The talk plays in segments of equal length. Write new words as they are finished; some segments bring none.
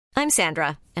I'm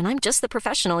Sandra, and I'm just the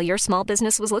professional your small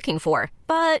business was looking for.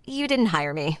 But you didn't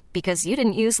hire me because you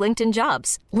didn't use LinkedIn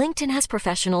Jobs. LinkedIn has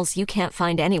professionals you can't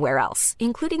find anywhere else,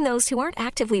 including those who aren't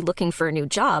actively looking for a new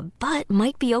job, but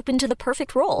might be open to the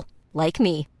perfect role, like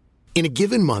me. In a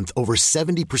given month, over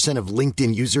 70% of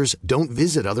LinkedIn users don't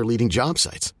visit other leading job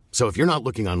sites. So if you're not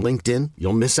looking on LinkedIn,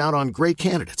 you'll miss out on great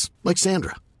candidates like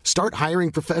Sandra. Start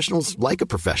hiring professionals like a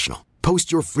professional.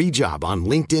 Post your free job on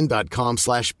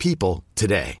linkedin.com/people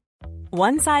today.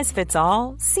 One size fits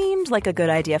all seemed like a good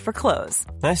idea for clothes.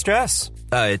 Nice dress.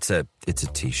 It's a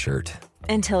t-shirt.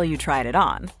 Until you tried it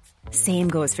on. Same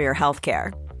goes for your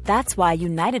healthcare. That's why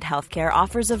United Healthcare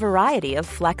offers a variety of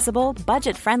flexible,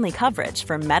 budget-friendly coverage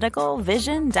for medical,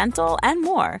 vision, dental, and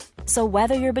more. So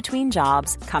whether you're between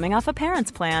jobs, coming off a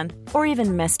parent's plan, or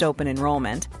even missed open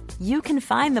enrollment, you can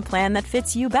find the plan that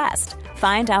fits you best.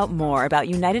 Find out more about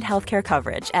United Healthcare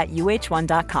coverage at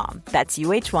uh1.com. That's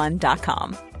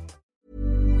uh1.com.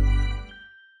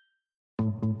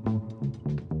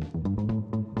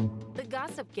 The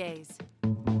Gossip Gaze.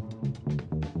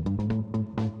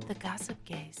 The Gossip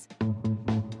Gaze.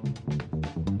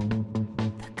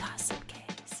 The Gossip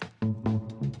Gaze.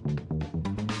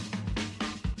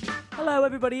 Hello,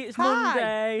 everybody. It's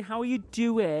Monday. How are you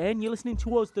doing? You're listening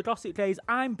to us, The Gossip Gaze.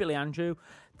 I'm Billy Andrew.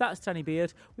 That's Danny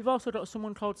Beard. We've also got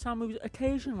someone called Sam who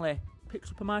occasionally picks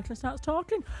up a mic and starts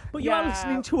talking. But you are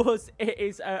listening to us. It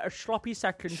is a sloppy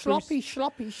second. Sloppy.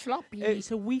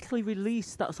 It's a weekly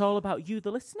release that's all about you, the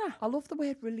listener. I love the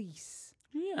word release.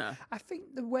 Yeah. I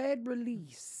think the word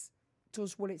release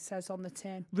does what it says on the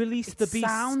tin. Release the beast.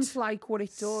 Sounds like what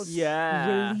it does.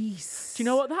 Yeah. Release. Do you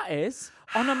know what that is?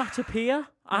 Onomatopoeia.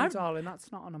 Oh, darling,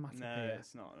 that's not onomatopoeia. No,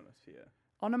 it's not onomatopoeia.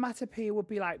 Onomatopoeia would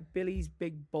be like Billy's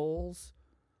big balls.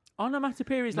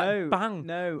 Onomatopoeia is like bang.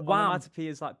 No, wham. onomatopoeia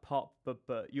is like pop, but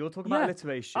you're talking about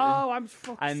alliteration. Oh, I'm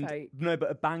fuck's and sake. no, but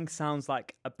a bang sounds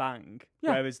like a bang,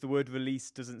 whereas the word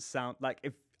release doesn't sound like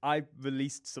if I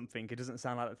released something, it doesn't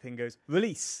sound like the thing goes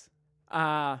release.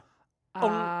 What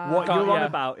you're on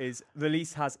about is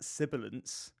release has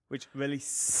sibilance, which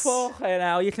release. Fucking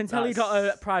hell, you can tell you got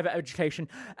a private education.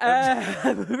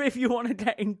 If you want to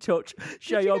get in touch,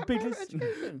 share your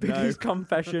biggest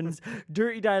confessions,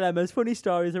 dirty dilemmas, funny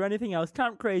stories, or anything else,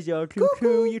 Camp Crazy or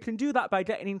Cuckoo, you can do that by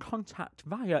getting in contact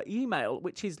via email,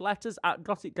 which is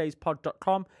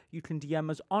letters@gossipgazepod.com. You can DM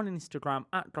us on Instagram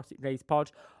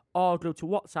 @gossipgazepod, or go to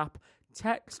WhatsApp,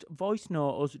 text, voice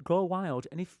note us, go wild,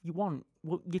 and if you want,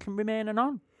 you can remain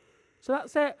anon. So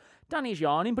that's it. Danny's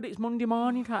yawning, but it's Monday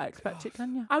morning. Can't expect it,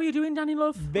 can you? How are you doing, Danny,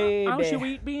 love? Baby. How's your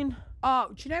week been?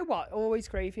 Oh, do you know what? Always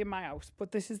gravy in my house.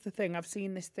 But this is the thing. I've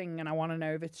seen this thing and I want to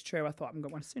know if it's true. I thought I'm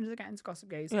going, as soon as I get into Gossip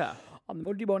Gaze, on the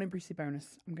Monday morning Breezy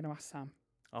bonus, I'm going to ask Sam.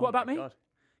 What about me? God.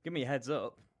 Give me a heads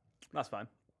up. That's fine.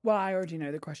 Well, I already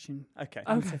know the question. Okay.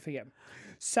 Answer for you.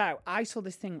 So I saw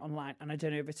this thing online and I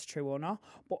don't know if it's true or not.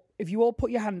 But if you all put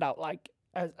your hand out like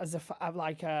as a five,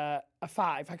 like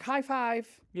high five.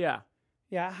 Yeah.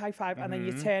 Yeah, high five, and then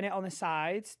you turn it on the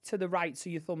side to the right, so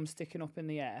your thumb's sticking up in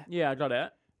the air. Yeah, I got it.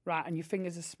 Right, and your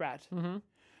fingers are spread. Mm-hmm.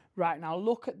 Right, now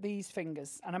look at these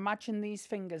fingers, and imagine these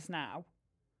fingers now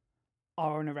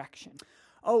are an erection.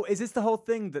 Oh, is this the whole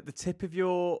thing that the tip of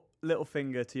your little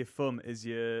finger to your thumb is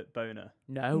your boner?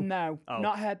 No.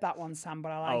 Not heard that one, Sam,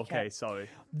 but I like it. Okay, sorry.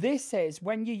 This is,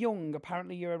 when you're young,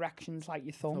 apparently your erection's like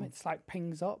your thumb. It's like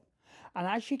pings up. And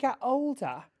as you get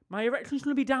older... My erection's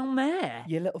going to be down there.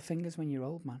 Your little fingers when you're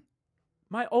old, man.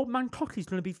 My old man cock is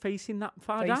going to be facing that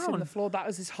far down. Facing the floor. That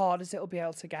is as hard as it'll be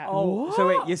able to get. Oh, what? So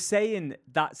wait, you're saying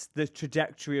that's the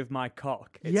trajectory of my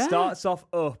cock? It starts off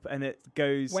up and it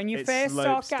goes. When you first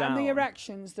start getting down. the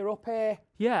erections, they're up here.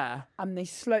 Yeah. And they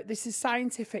slow. This is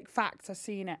scientific fact. I've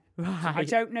seen it. Right. I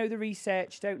don't know the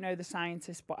research, don't know the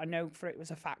scientists, but I know for it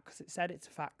was a fact because it said it's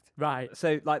a fact. Right.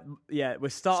 So we're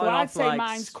starting off. So I'd say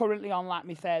mine's currently on like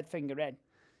my third finger in.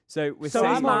 So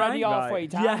I'm already halfway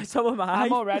down. Yeah, so am I.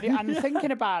 I'm already. I'm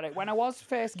thinking about it. When I was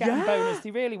first getting bonus,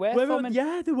 they really were thumbing.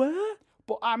 Yeah, they were.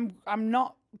 But I'm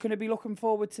not going to be looking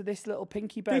forward to this little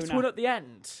pinky boner. This one at the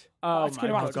end. Oh, it's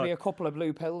going to have to be a couple of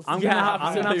blue pills. I'm going to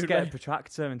have to get a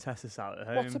protractor and test this out at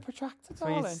home. What's a protractor, so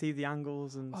darling? you see the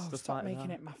angles and stuff stop like that.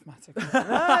 making it mathematical.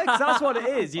 No, 'cause that's what it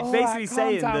is. You're basically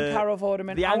saying Carol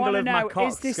Vorderman. the angle of my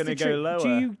cock's going to go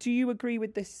lower. Do you agree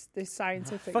with this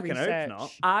scientific fucking research? hope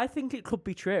not. I think it could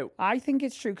be true. I think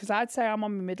it's true because I'd say I'm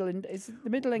on the middle. Is it the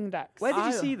middle index? Where did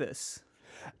you see this?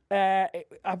 A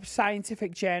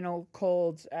scientific journal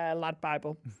called Lad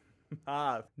Bible.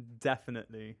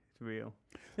 Definitely real.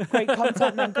 Great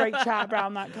content and great chat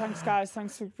around that. Thanks, guys.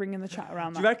 Thanks for bringing the chat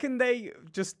around that. Do you reckon they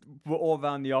just were all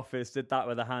around the office, did that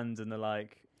with a hand, and they're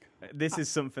like, This is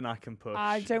something I can push.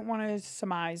 I don't want to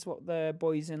surmise what the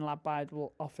boys in Lab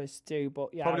Bible office do,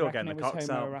 but yeah, Probably I all reckon getting it the was cocks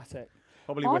out. homoerotic.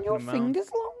 Probably Aren't whipping your them around. fingers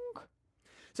long?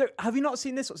 So have you not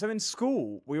seen this? So in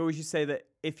school, we always used to say that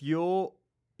if you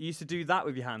used to do that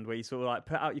with your hand, where you sort of like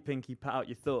put out your pinky, put out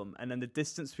your thumb, and then the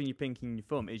distance between your pinky and your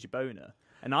thumb is your boner.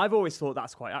 And I've always thought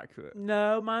that's quite accurate.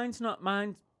 No, mine's not.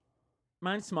 Mine's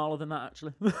smaller than that,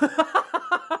 actually.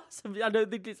 I don't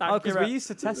think it's accurate. Oh, because we used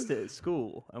to test it at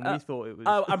school, and we thought it was...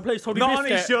 Oh, and please hold not on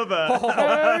each other.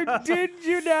 Oh, did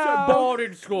you know?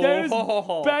 Boarding school.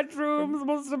 Those bedrooms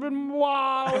must have been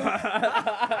wow.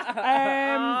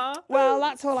 Well,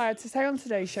 that's all I had to say on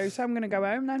today's show, so I'm going to go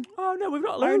home then. Oh, no, we've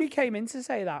got I only came in to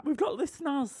say that. We've got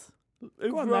listeners.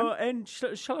 Go on, then. And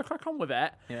shall I crack on with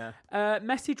it? Yeah.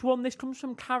 Message 1, this comes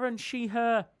from Karen, she,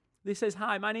 her. This says,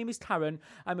 hi, my name is Karen.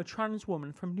 I'm a trans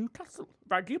woman from Newcastle.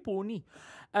 Brag your pony.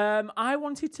 I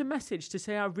wanted to message to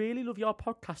say I really love your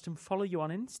podcast and follow you on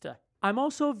Insta. I'm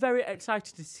also very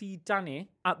excited to see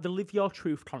Danny at the Live Your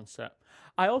Truth concert.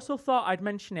 I also thought I'd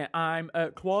mention it. I'm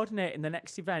coordinating the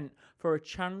next event for a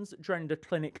transgender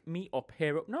clinic meetup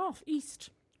here up north, east.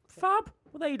 Fab.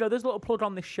 Well, there you go. There's a little plug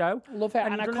on this show. Love it,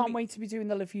 and I can't wait to be doing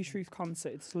the Live Your Truth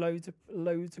concert. It's loads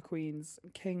of queens,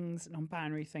 kings,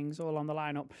 non-binary things all on the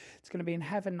lineup. It's going to be in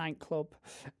Heaven Nightclub.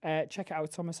 Check it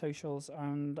out on my socials,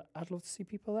 and I'd love to see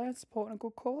people there supporting a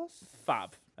good cause.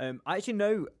 Fab. I actually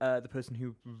know the person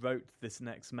who wrote this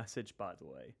next message, by the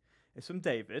way. It's from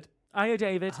David. Hiya,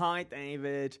 David. Hi,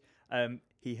 David.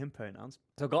 He, him pronouns.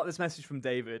 So I got this message from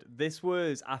David. This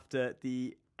was after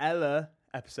the Ella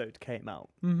episode came out.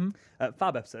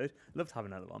 Fab episode. Loved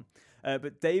having another one.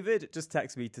 But David just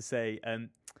texted me to say,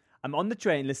 I'm on the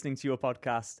train listening to your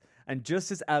podcast, and just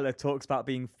as Ella talks about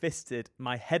being fisted,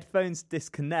 my headphones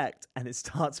disconnect and it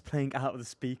starts playing out of the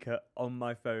speaker on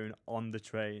my phone on the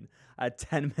train. I had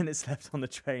 10 minutes left on the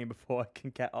train before I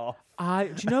can get off. Do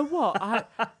you know what?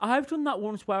 I've done that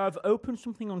once where I've opened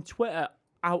something on Twitter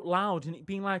out loud and it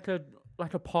being like a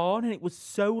porn, and it was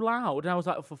so loud, and I was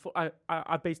like,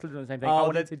 I basically done the same thing. I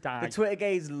wanted to die. The Twitter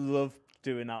gays love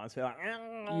doing that. It's like,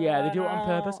 yeah, they do it on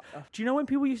purpose. Do you know when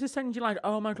people used to send you like,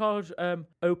 oh my god,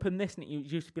 open this, and it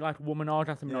used to be like woman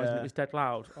orgasm noise, and it was dead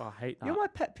loud. Oh, I hate that. You know my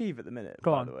pet peeve at the minute,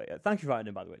 Go by on. the way? Thank you for writing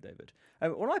in, by the way, David.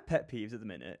 One of my pet peeves at the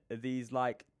minute are these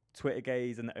like Twitter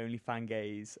gays and the OnlyFans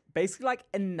gays basically like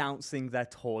announcing their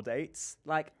tour dates.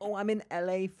 Like, oh, I'm in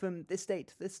LA from this date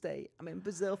to this date. I'm in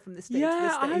Brazil from this date to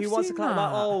this date. I've Who wants to seen kind of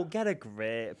like, that. oh, get a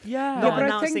grip. Yeah. Not But I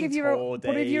announcing think if you're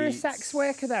a sex dates.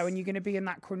 worker though, and you're going to be in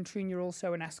that country, and you're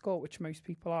also an escort, which most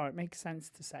people are, it makes sense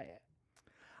to say it.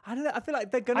 I don't know. I feel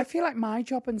like they're gonna. I feel like my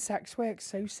job and sex work's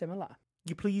so similar.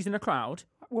 You pleasing a crowd.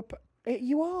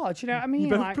 You are. Do you know what I mean? You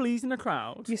both Like, pleasing a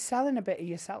crowd. you're selling a bit of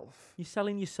yourself You're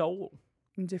selling your soul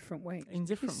in different ways. in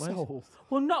different Your ways. soul.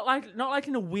 Well, not like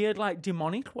in a weird like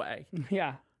demonic way.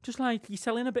 Yeah. Just like you're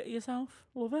selling a bit of yourself.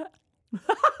 Love it.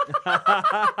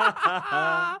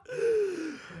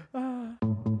 The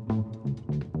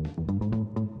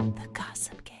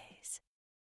Gossip Gaze.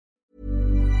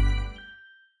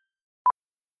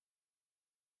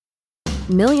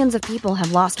 Millions of people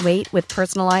have lost weight with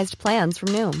personalized plans from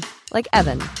Noom. Like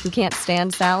Evan, who can't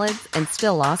stand salads and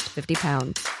still lost 50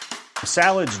 pounds.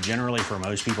 Salads generally for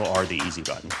most people are the easy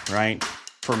button, right?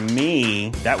 For me,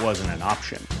 that wasn't an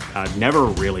option. I never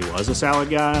really was a salad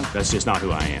guy. That's just not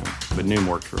who I am. But Noom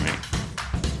worked for me.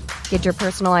 Get your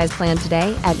personalized plan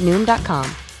today at Noom.com.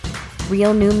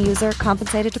 Real Noom user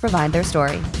compensated to provide their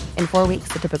story. In 4 weeks,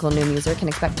 the typical Noom user can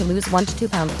expect to lose 1 to 2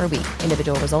 pounds per week.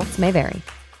 Individual results may vary.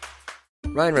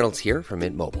 Ryan Reynolds here from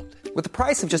Mint Mobile. With the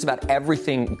price of just about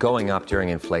everything going up during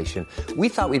inflation, we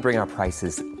thought we'd bring our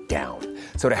prices down.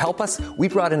 So to help us, we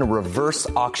brought in a reverse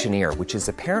auctioneer, which is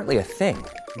apparently a thing.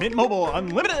 Mint Mobile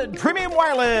Unlimited Premium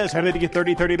Wireless. How to get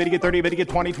 30, 30, bit to get 30, bit to get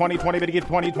 20, 20, 20, bit to get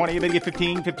 20, 20, bit to get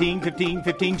 15, 15, 15,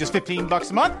 15, just $15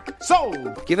 a month?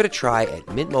 Sold! Give it a try at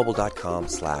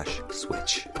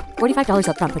mintmobile.com/switch. $45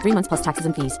 up front for 3 months plus taxes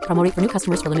and fees. Promo rate for new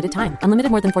customers for limited time.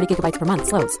 Unlimited more than 40 gigabytes per month.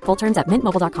 Slows full terms at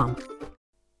mintmobile.com.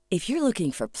 If you're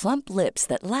looking for plump lips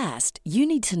that last, you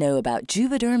need to know about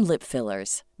Juvederm lip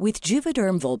fillers. With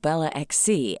Juvederm Volbella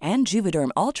XC and Juvederm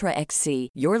Ultra XC,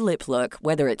 your lip look,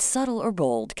 whether it's subtle or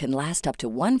bold, can last up to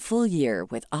 1 full year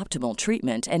with optimal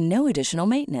treatment and no additional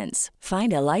maintenance.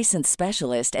 Find a licensed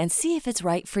specialist and see if it's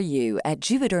right for you at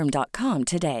Juvederm.com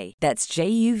today. That's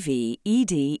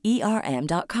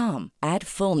JUVEDERM.com. Add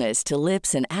fullness to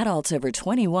lips in adults over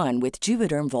 21 with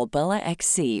Juvederm Volbella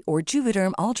XC or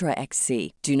Juvederm Ultra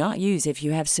XC. Do not use if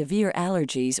you have severe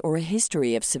allergies or a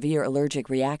history of severe allergic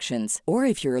reactions, or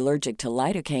if you're you're allergic to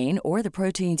lidocaine or the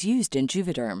proteins used in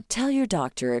Juvederm. Tell your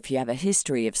doctor if you have a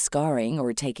history of scarring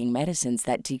or taking medicines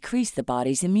that decrease the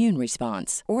body's immune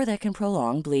response or that can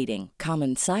prolong bleeding.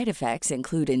 Common side effects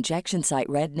include injection site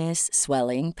redness,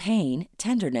 swelling, pain,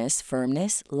 tenderness,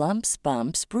 firmness, lumps,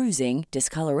 bumps, bruising,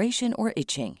 discoloration, or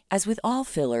itching. As with all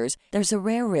fillers, there's a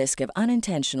rare risk of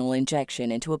unintentional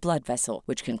injection into a blood vessel,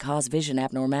 which can cause vision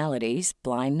abnormalities,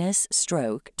 blindness,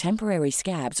 stroke, temporary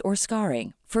scabs, or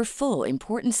scarring. For full,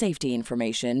 important safety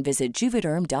information, visit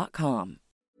Juvederm.com.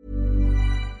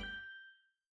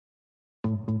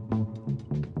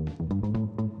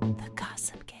 The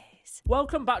Gossip Gaze.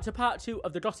 Welcome back to part 2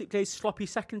 of the Gossip Gaze sloppy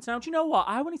seconds. Now, do you know what?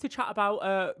 I wanted to chat about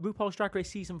RuPaul's Drag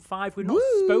Race Season 5. We've not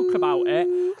spoke about it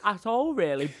at all,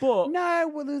 really, but... No,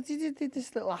 well, they did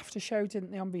this little after show,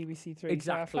 didn't they, on BBC 3? Exactly.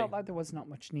 So I felt like there was not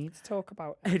much need to talk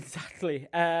about it. Exactly.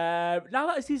 Now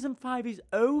that Season 5 is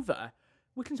over,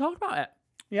 we can talk about it.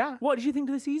 Yeah. What did you think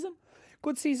of the season?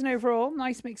 Good season overall.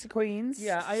 Nice mix of queens.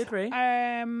 Yeah, I agree.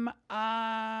 I'm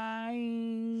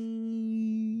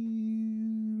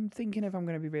thinking if I'm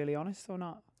going to be really honest or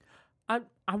not. I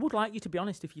would like you to be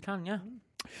honest if you can, yeah.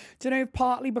 Don't know,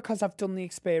 partly because I've done the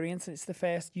experience and it's the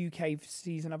first UK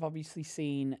season I've obviously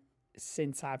seen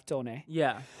since I've done it.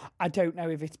 Yeah. I don't know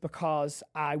if it's because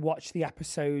I watched the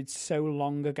episodes so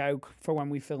long ago for when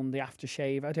we filmed the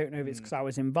aftershave. I don't know if it's because I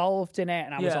was involved in it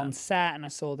and I was on set and I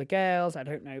saw the girls. I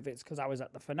don't know if it's because I was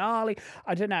at the finale.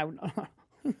 I don't know.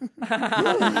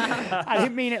 I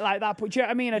didn't mean it like that, but do you know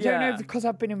what I mean? I don't know if because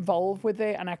I've been involved with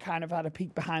it and I kind of had a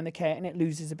peek behind the curtain, it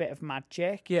loses a bit of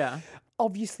magic. Yeah.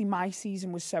 Obviously, my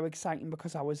season was so exciting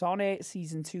because I was on it.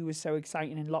 Season 2 was so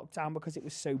exciting in lockdown because it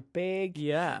was so big.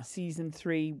 Yeah. Season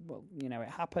 3, well, you know, it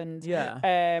happened.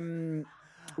 Yeah.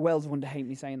 Wells would hate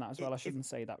me saying that as well. I shouldn't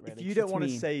say that, really. If you don't want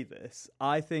to say this,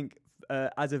 I think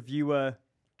as a viewer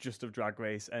just of Drag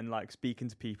Race and like speaking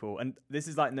to people, and this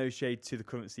is like no shade to the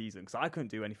current season because I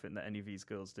couldn't do anything that any of these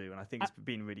girls do, and I think it's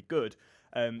been really good.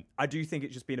 I do think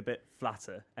it's just been a bit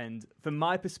flatter, and from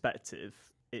my perspective,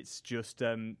 it's just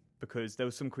because there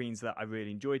were some queens that I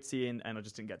really enjoyed seeing, and I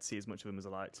just didn't get to see as much of them as I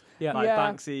liked. Yeah, like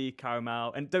Banksy,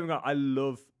 Caramel, and don't get me wrong, I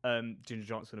love Ginger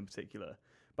Johnson in particular.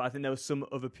 But I think there were some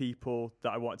other people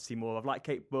that I wanted to see more of, like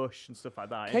Kate Bush and stuff like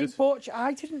that. Kate Bush,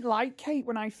 I didn't like Kate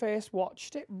when I first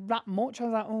watched it that much. I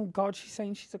was like, oh God, she's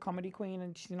saying she's a comedy queen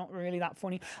and she's not really that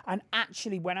funny. And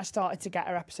actually, when I started to get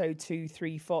her episode 2,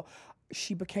 3, 4,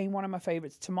 she became one of my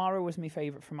favourites. Tamara was my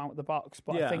favourite from Out of the Box,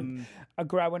 but I think A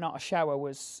Grower Not a Shower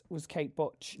was Kate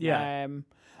Bush. Yeah.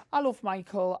 I love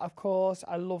Michael, of course.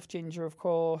 I love Ginger, of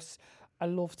course. I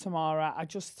love Tamara.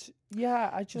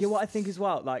 Yeah, what I think as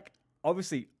well, like,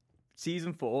 obviously,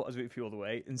 season 4, I was rooting for you all the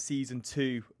way, and season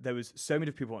 2, there was so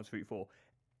many people wanting to root for.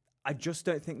 I just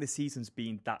don't think the season's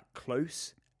been that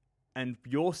close. And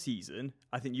your season,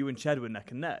 I think you and Ched were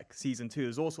neck and neck. Season 2,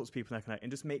 there's all sorts of people neck and neck,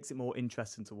 and just makes it more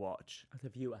interesting to watch. As a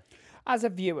viewer. As a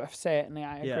viewer, certainly,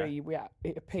 I agree. Yeah,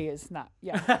 it appears that, we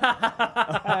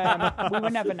were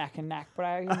never neck and neck, but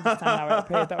I understand how it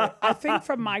appeared that way. I think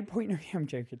from my point of view, I'm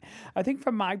joking. I think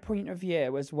from my point of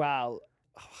view as well,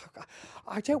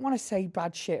 I don't want to say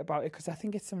bad shit about it because I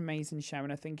think it's an amazing show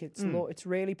and I think it's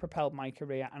really propelled my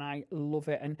career and I love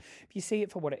it. And if you see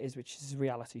it for what it is, which is a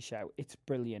reality show, it's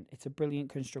brilliant. It's a brilliant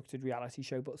constructed reality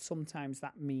show, but sometimes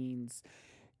that means,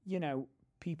 you know,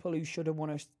 people who should have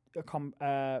won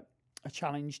a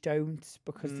challenge don't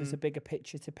because there's a bigger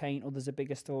picture to paint or there's a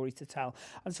bigger story to tell.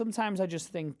 And sometimes I just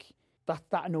think that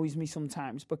annoys me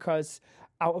sometimes because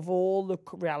out of all the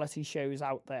reality shows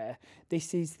out there,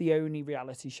 this is the only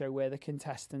reality show where the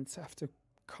contestants have to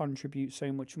contribute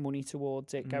so much money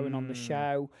towards it going on the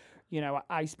show. You know,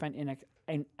 I spent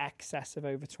in excess of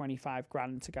over 25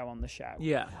 grand to go on the show.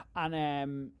 Yeah.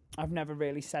 And I've never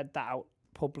really said that out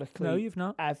publicly. No, you've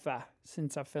not. Ever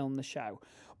since I filmed the show.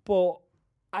 But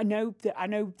I know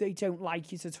they don't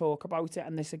like you to talk about it,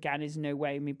 and this again is no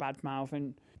way me bad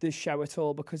mouthing the show at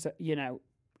all because, you know,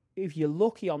 if you're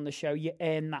lucky on the show, you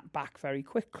earn that back very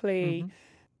quickly.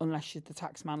 Unless you're the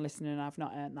tax man listening, I've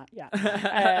not earned that yet.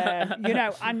 You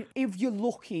know, and if you're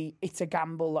lucky, it's a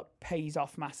gamble that pays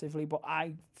off massively. But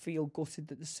I feel gutted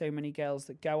that there's so many girls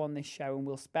that go on this show and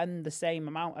will spend the same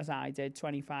amount as I did,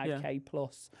 25k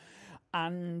plus,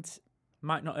 and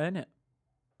might not earn it.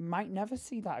 Might never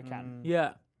see that again.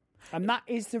 Yeah. And that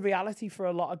is the reality for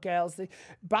a lot of girls.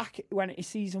 Back when it was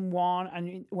season 1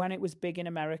 and when it was big in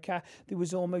America, there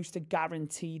was almost a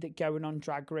guarantee that going on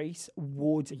Drag Race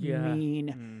would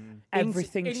mean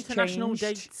everything's international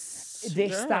changed. Dates.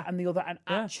 This, that, and the other. And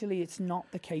actually, it's not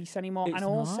the case anymore. It's and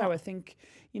also, not. I think,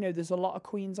 you know, there's a lot of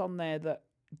queens on there that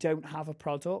don't have a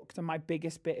product. And my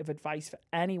biggest bit of advice for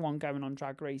anyone going on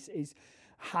Drag Race is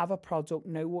have a product,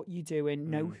 know what you're doing,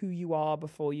 know who you are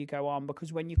before you go on,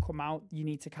 because when you come out, you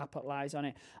need to capitalize on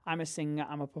it. I'm a singer,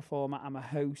 I'm a performer, I'm a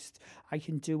host. I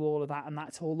can do all of that, and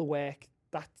that's all the work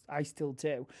that I still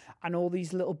do. And all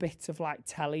these little bits of like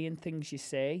telly and things you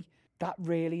see, that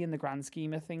really, in the grand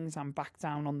scheme of things, I'm back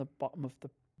down on the bottom of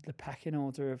the pecking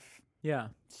order of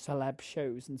celeb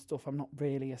shows and stuff. I'm not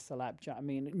really a celeb. Do you know what I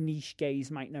mean? Niche gays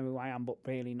might know who I am, but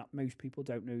really not. Most people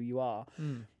don't know who you are.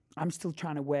 I'm still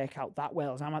trying to work out that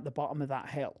Wales. I'm at the bottom of that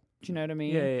hill. Do you know what I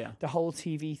mean? Yeah. The whole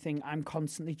TV thing, I'm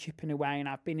constantly chipping away, and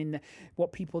I've been in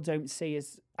what people don't see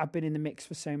is I've been in the mix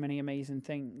for so many amazing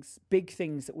things, big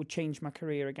things that would change my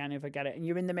career again if I get it. And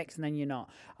you're in the mix and then you're not.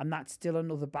 And that's still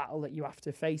another battle that you have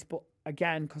to face. But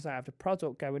again, because I have the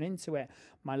product going into it,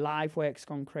 my live work's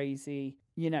gone crazy.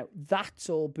 You know, that's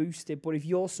all boosted. But if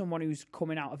you're someone who's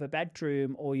coming out of a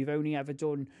bedroom, or you've only ever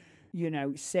done, you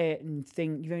know, certain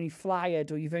thing, you've only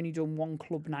flyered, or you've only done one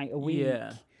club night a week.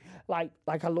 Yeah. Like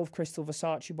I love Crystal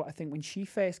Versace, but I think when she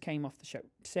first came off the show,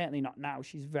 certainly not now,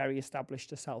 she's very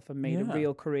established herself and made a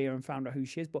real career and found out who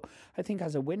she is. But I think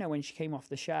as a winner, when she came off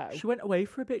the show, she went away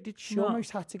for a bit, did she? She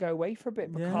almost had to go away for a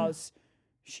bit because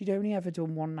she'd only ever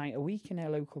done one night a week in her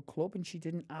local club, and she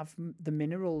didn't have the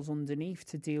minerals underneath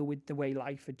to deal with the way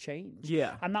life had changed.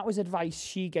 Yeah. And that was advice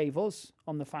she gave us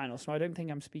on the final. So I don't think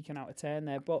I'm speaking out of turn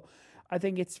there, but I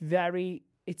think it's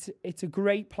a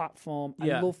great platform.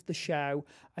 I love the show.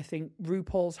 I think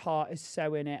RuPaul's heart is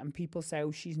so in it, and people say,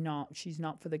 oh, she's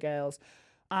not for the girls.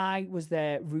 I was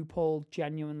there, RuPaul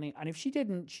genuinely, and if she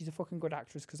didn't, she's a fucking good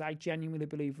actress, because I genuinely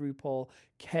believe RuPaul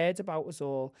cared about us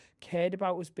all, cared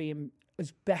about us being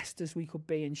as best as we could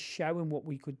be and showing what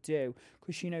we could do,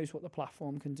 because she knows what the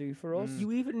platform can do for us.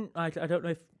 You even, I don't know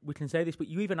if we can say this, but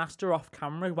you even asked her off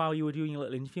camera while you were doing your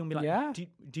little interview and be like,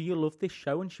 do you love this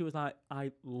show? And she was like,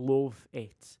 I love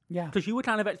it. Yeah. Because you were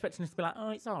kind of expecting us to be like,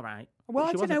 oh, it's all right. Well,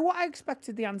 I don't know what I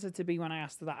expected the answer to be when I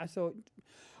asked her that. I thought,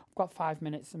 I've got 5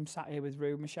 minutes, I'm sat here with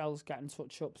Rue. Michelle's getting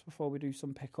touch-ups before we do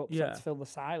some pickups to fill the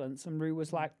silence. And Rue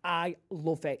was like, I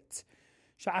love it.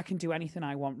 So I can do anything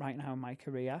I want right now in my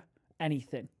career.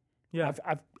 Anything. Yeah.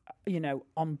 I've you know,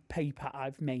 on paper,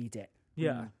 I've made it.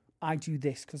 Yeah. I do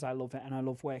this because I love it, and I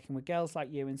love working with girls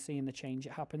like you and seeing the change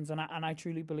that happens. And I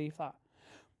truly believe that.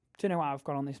 Don't know how I've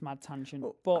gone on this mad tangent,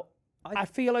 but I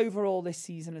feel overall this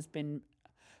season has been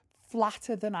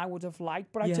flatter than I would have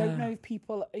liked. But I don't know if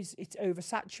people it's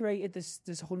oversaturated.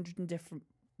 There's 100 different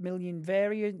million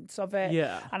variants of it.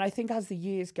 Yeah. And I think as the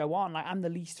years go on, like, I'm the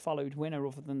least followed winner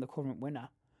other than the current winner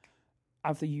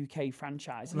of the UK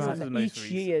franchise. Right. And each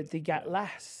year they get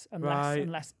less and less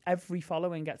and less. Every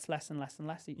following gets less and less and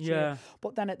less each year.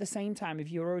 But then at the same time,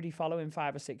 if you're already following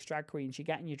 5 or 6 drag queens, you're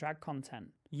getting your drag content.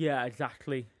 Yeah,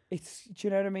 exactly. Do you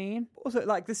know what I mean? Also,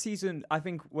 like, this season, I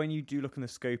think when you do look in the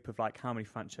scope of like how many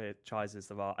franchises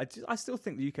there are, I still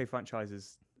think the UK franchise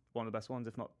is one of the best ones,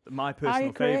 if not my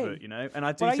personal favourite, you know? And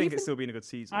I do think it's still been a good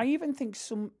season. I even think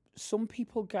some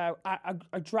people go,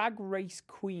 a drag race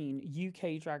queen,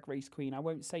 UK drag race queen, I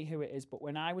won't say who it is, but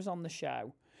when I was on the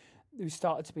show, there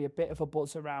started to be a bit of a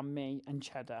buzz around me and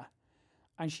Cheddar.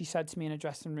 And she said to me in a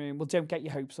dressing room, well, don't get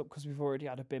your hopes up because we've already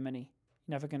had a Bimini.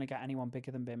 You're never going to get anyone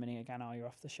bigger than Bimini again, are you,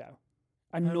 off the show?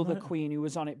 Another queen who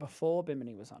was on it before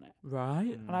Bimini was on it.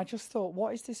 Right. And I just thought,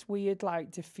 what is this weird, like,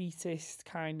 defeatist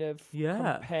kind of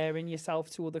comparing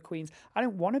yourself to other queens? I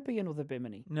don't want to be another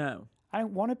Bimini. No. I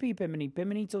don't want to be Bimini.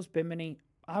 Bimini does Bimini.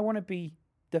 I want to be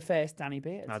the first Danny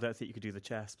Beard. I don't think you could do the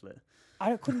chair split.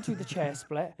 I couldn't do the chair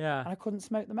split. And I couldn't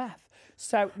smoke the meth.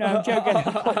 So, no, I'm joking.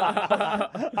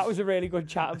 That was a really good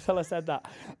chat until I said that.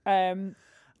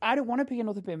 I don't want to be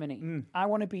another Bimini. I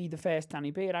want to be the first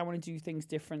Danny Beard. I want to do things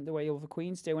different the way other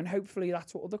queens do. And hopefully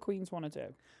that's what other queens want to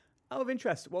do. Out of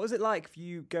interest, what was it like for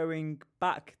you going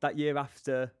back that year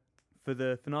after for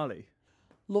the finale?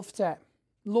 Loved it.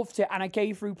 And I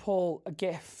gave RuPaul a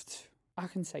gift. I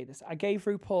can say this. I gave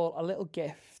RuPaul a little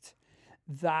gift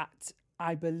that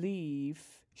I believe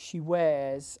she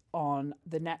wears on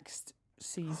the next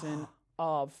season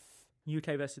of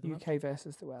UK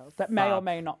versus the World. That may or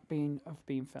may not have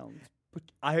been filmed. But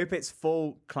I hope it's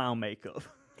full clown makeup.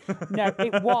 No,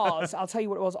 it was. I'll tell you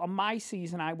what it was. On my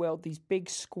season, I wore these big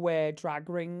square drag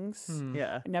rings.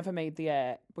 Yeah. I never made the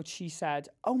air. But she said,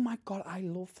 oh my God, I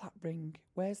love that ring.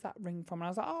 Where's that ring from? And I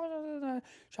was like, oh, no.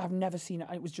 So I've never seen it.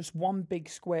 And it was just one big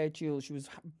square jewel. She was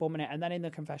bumming it. And then in the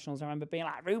confessionals, I remember being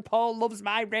like, RuPaul loves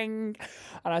my ring.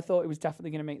 And I thought it was definitely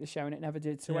going to make the show, and it never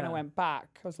did. So when I went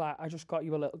back, I was like, I just got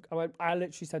you a little... I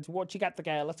literally said, what'd you get the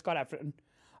girl? Let's got everything.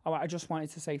 I just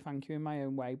wanted to say thank you in my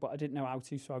own way, but I didn't know how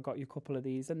to, so I got you a couple of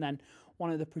these. And then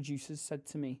one of the producers said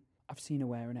to me, I've seen her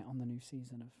wearing it on the new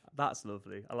season of... That's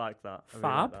lovely. I like that. Fab.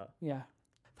 Really like that. Yeah.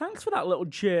 Thanks for that little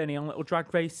journey on Little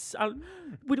Drag Race.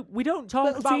 We don't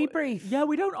talk about debrief. Yeah,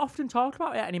 we don't often talk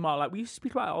about it anymore. Like, we used to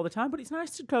speak about it all the time, but it's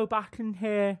nice to go back and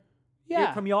hear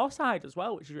it from your side as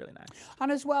well, which is really nice.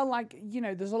 And as well, like, you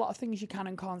know, there's a lot of things you can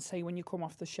and can't say when you come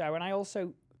off the show. And I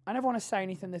never want to say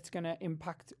anything that's going to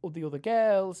impact the other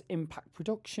girls, impact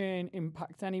production,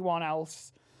 impact anyone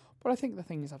else. But I think the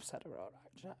things I've said are all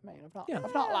right. Do you know what I mean?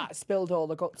 I've not like spilled all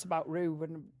the guts about Rue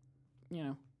and, you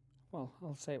know. Well,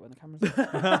 I'll say it when the camera's on.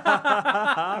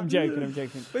 I'm joking.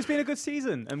 But it's been a good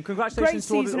season. Congratulations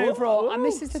Great season overall. And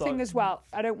this is the thing as well.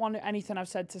 I don't want anything I've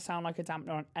said to sound like a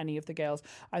dampener on any of the girls.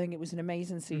 I think it was an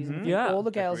amazing season. Yeah, all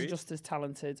the girls are just as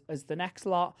talented as the next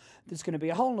lot. There's going to be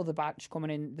a whole other batch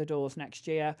coming in the doors next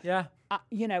year. Yeah.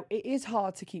 You know, it is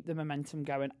hard to keep the momentum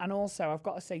going. And also, I've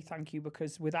got to say thank you,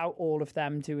 because without all of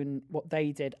them doing what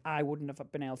they did, I wouldn't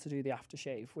have been able to do the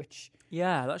aftershave, which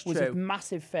that's was true. a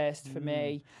massive first for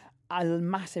me. A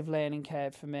massive learning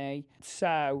curve for me.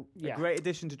 So, yeah. A great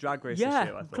addition to Drag Race this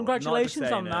year, I thought. Congratulations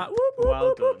on that.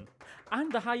 Well done. And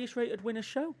the highest rated winner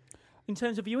show in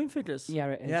terms of viewing figures. Yeah,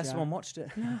 it is. Yeah, someone watched it.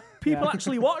 Yeah. People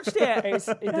actually watched it. It's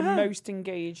the most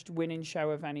engaged winning show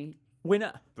of any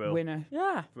winner.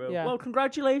 Yeah. Well,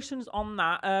 congratulations on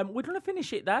that. We're going to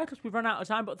finish it there because we've run out of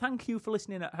time, but thank you for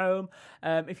listening at home.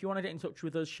 If you want to get in touch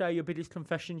with us, share your biggest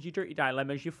confessions, your dirty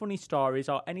dilemmas, your funny stories,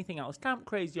 or anything else, camp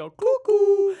crazy or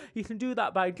cuckoo, you can do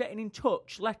that by getting in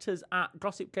touch. Letters at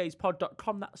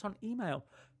gossipdayspod.com. That's on email.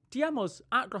 DM us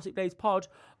at gossipdayspod,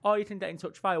 or you can get in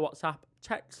touch via WhatsApp,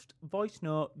 text, voice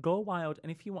note, go wild.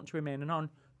 And if you want to remain anon,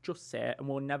 just say it and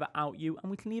we'll never out you, and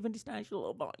we can even disguise your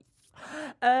little voice.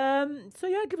 So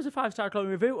yeah, give us a 5-star glowing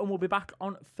review, and we'll be back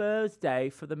on Thursday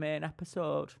for the main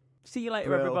episode. See you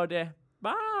later, everybody.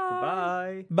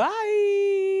 Bye. Goodbye.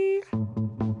 Bye.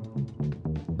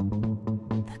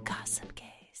 The Gossip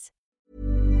Gaze.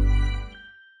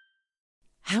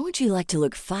 How would you like to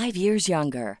look 5 years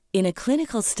younger? In a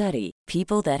clinical study,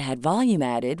 people that had volume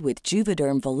added with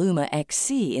Juvederm Voluma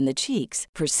XC in the cheeks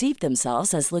perceived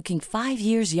themselves as looking 5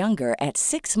 years younger at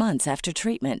 6 months after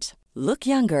treatment. Look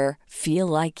younger, feel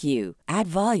like you. Add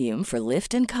volume for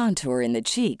lift and contour in the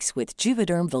cheeks with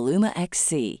Juvederm Voluma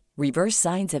XC. Reverse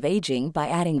signs of aging by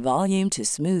adding volume to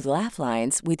smooth laugh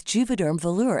lines with Juvederm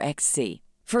Volure XC.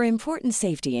 For important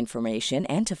safety information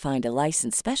and to find a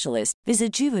licensed specialist,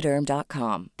 visit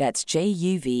Juvederm.com. That's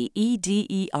JUVEDERM.com.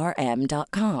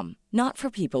 Not for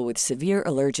people with severe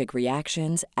allergic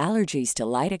reactions, allergies to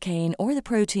lidocaine, or the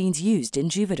proteins used in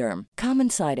Juvederm. Common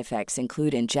side effects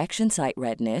include injection site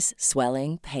redness,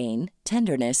 swelling, pain,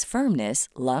 tenderness, firmness,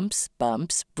 lumps,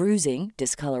 bumps, bruising,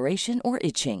 discoloration, or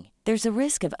itching. There's a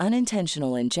risk of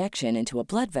unintentional injection into a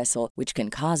blood vessel, which can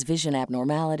cause vision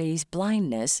abnormalities,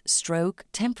 blindness, stroke,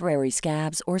 temporary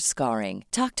scabs, or scarring.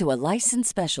 Talk to a licensed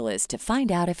specialist to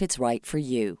find out if it's right for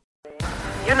you.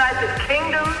 United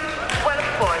Kingdom, 12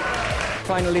 points.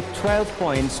 Finally, 12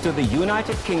 points to the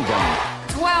United Kingdom.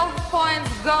 12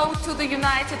 points go to the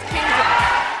United Kingdom.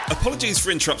 Apologies for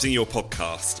interrupting your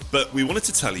podcast, but we wanted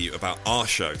to tell you about our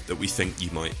show that we think you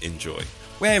might enjoy.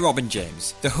 We're Rob and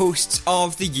James, the hosts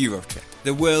of the Eurotrip,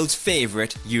 the world's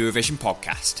favourite Eurovision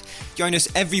podcast. Join us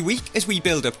every week as we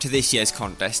build up to this year's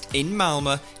contest in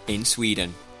Malmö, in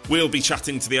Sweden. We'll be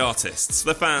chatting to the artists,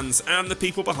 the fans, and the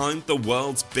people behind the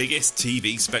world's biggest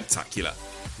TV spectacular.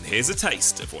 And here's a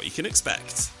taste of what you can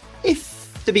expect.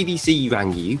 If the BBC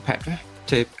rang you, Petra,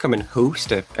 to come and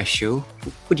host a show,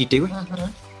 would you do it?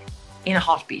 In a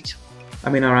heartbeat.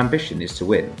 I mean, our ambition is to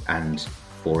win, and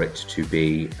for it to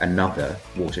be another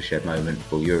watershed moment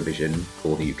for Eurovision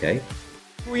for the UK.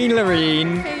 Queen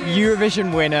Loreen,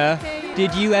 Eurovision winner.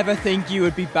 Did you ever think you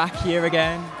would be back here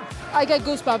again? I get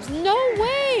goosebumps. No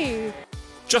way!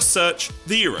 Just search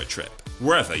The Eurotrip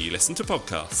wherever you listen to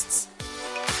podcasts.